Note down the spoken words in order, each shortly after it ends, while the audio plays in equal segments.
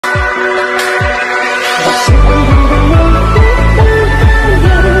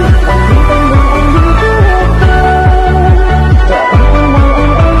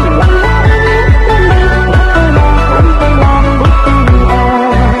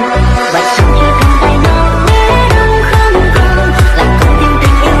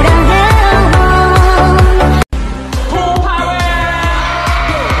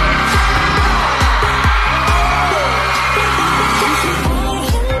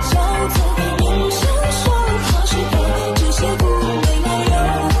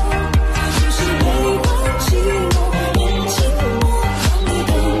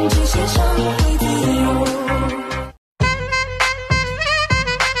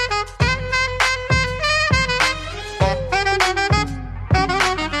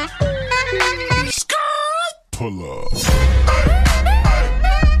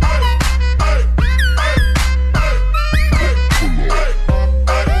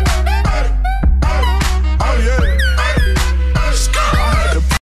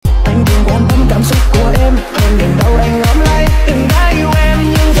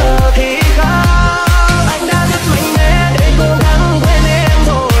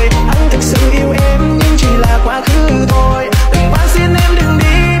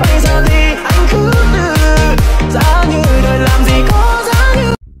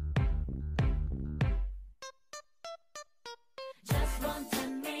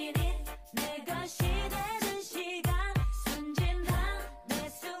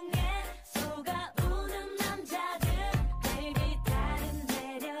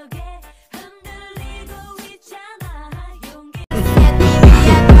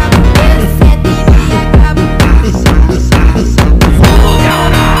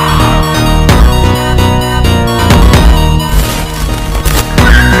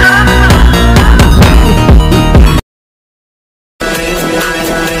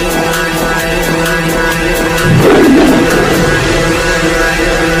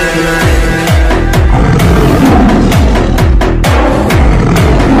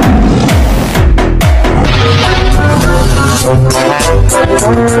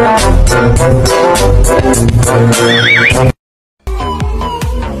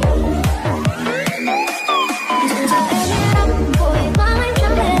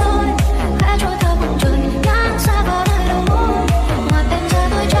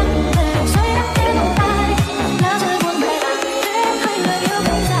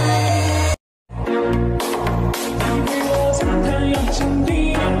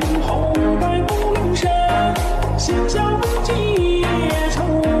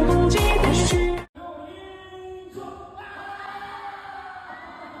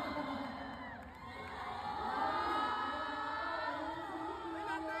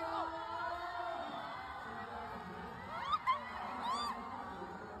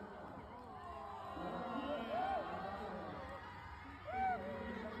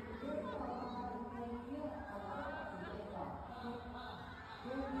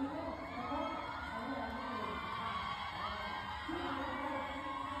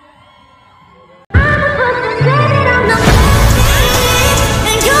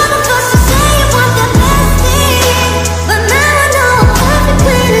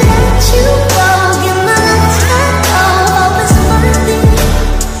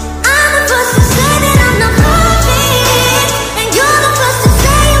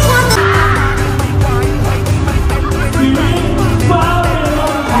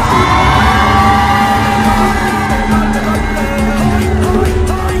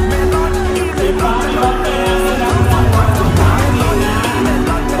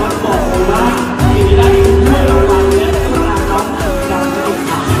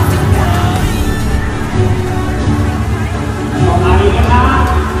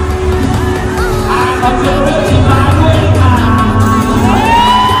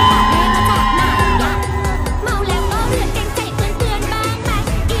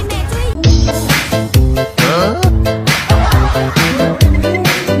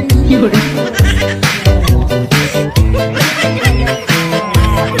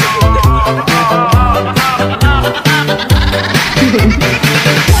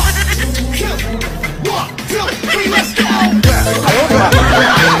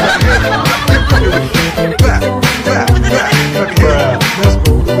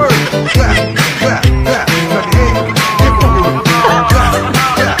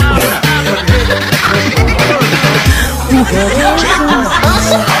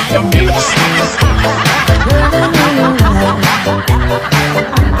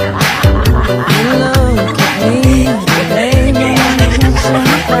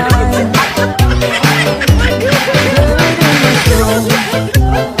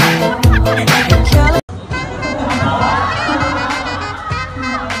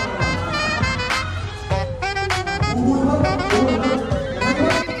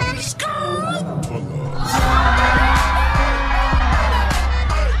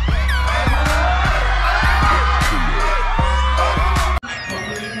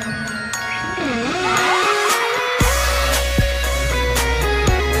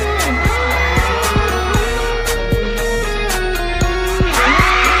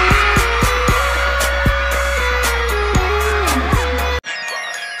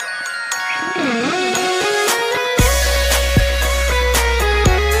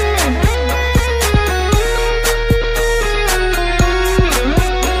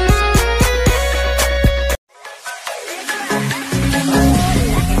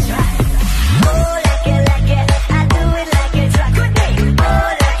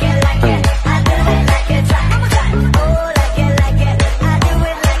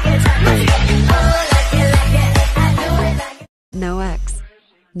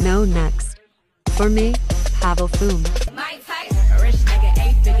No next. For me, PavelPooh. My type, a rich nigga,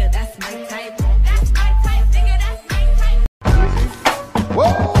 8-figure, that's my type. That's my type, nigga, that's my type.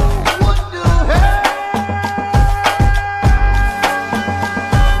 Whoa, what the hell?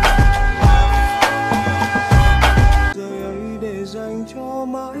 Giờ ấy để dành cho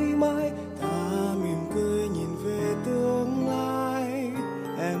mãi mãi, ta mỉm cười nhìn về tương lai.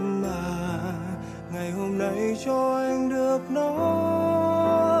 Em à, ngày hôm nay cho anh được nói.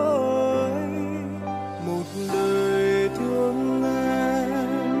 Một đời thương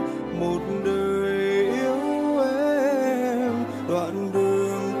em, một đời yêu em, đoạn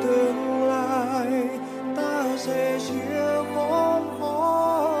đường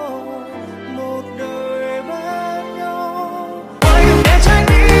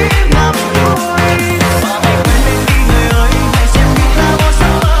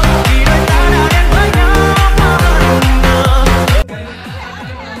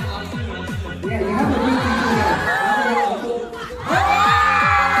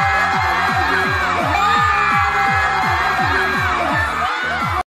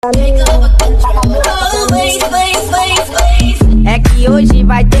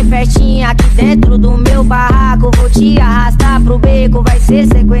dentro do meu barraco. Vou te arrastar pro beco. Vai ser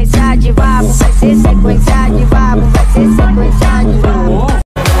sequência de vapo. Vai ser sequência de vapo. Vai ser sequência de vapo.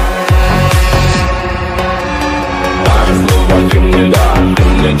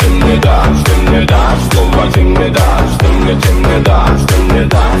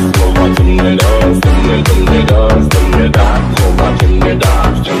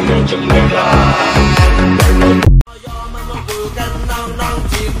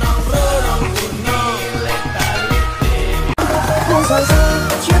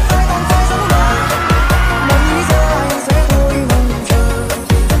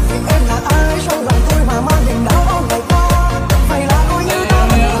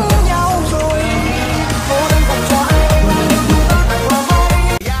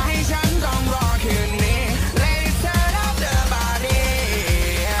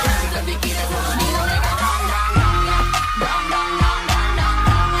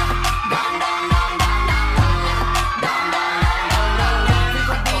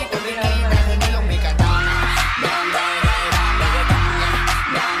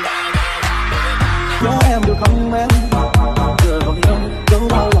 Nhớ em được không em? Giờ còn yêu dấu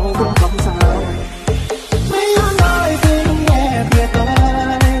bao lâu cũng không sao. Mấy hôm nói xin nghe tuyệt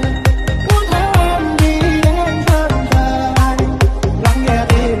vời. Muốn theo em đi đến chân trời. Lắng nghe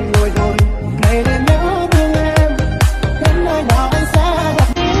tim ngồi thôi. Ngày đêm nhớ thương em. Đến nơi nào anh sẽ gặp.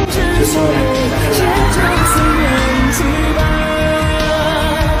 Chỉ số chiến tranh sinh mệnh chỉ ba.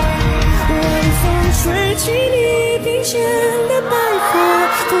 晚风吹起你鬓间的白发，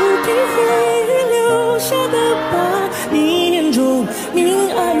不平飞留下的疤，你眼中明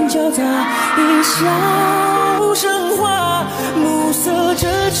暗交杂，一笑生花，暮色遮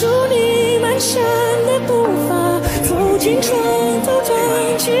住你蹒跚的步伐，走进床头断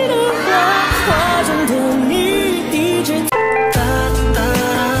气的花，花中的你低着头。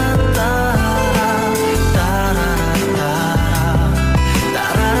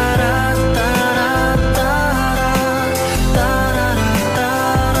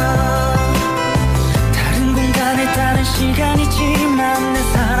시간이지만 내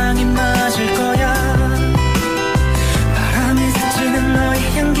사랑이 맞을 거야. 바람에 스치는 너의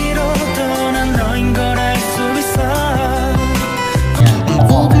향기로 또 난 너인 걸 알 수 있어.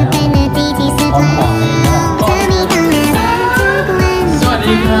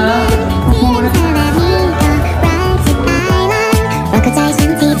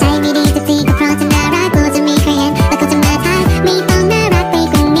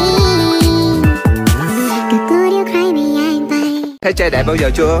 Thấy trai đẹp bao giờ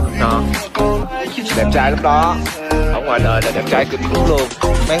chưa? Đó. Đẹp trai lắm đó. Ở ngoài đời là đẹp trai kinh khủng luôn.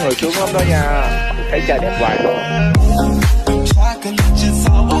 Mấy người sướng lắm đó nha. Thấy trai đẹp hoài luôn.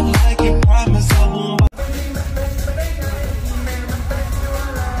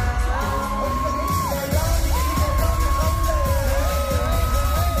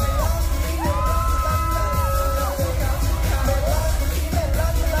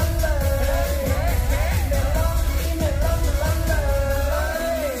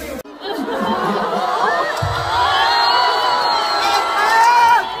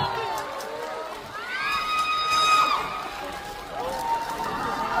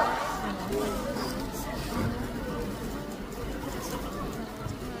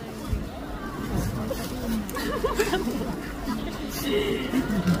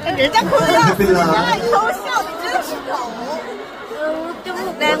人家哭的要死，人家还偷笑，你真的是狗。就木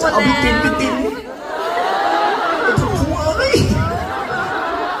单我嘞。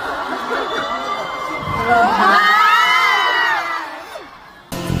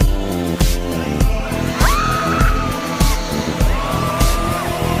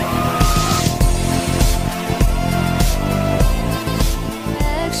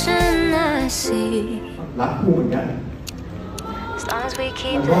รักคู่เหมือนกัน As long as we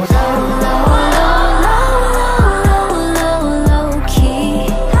keep it low, low.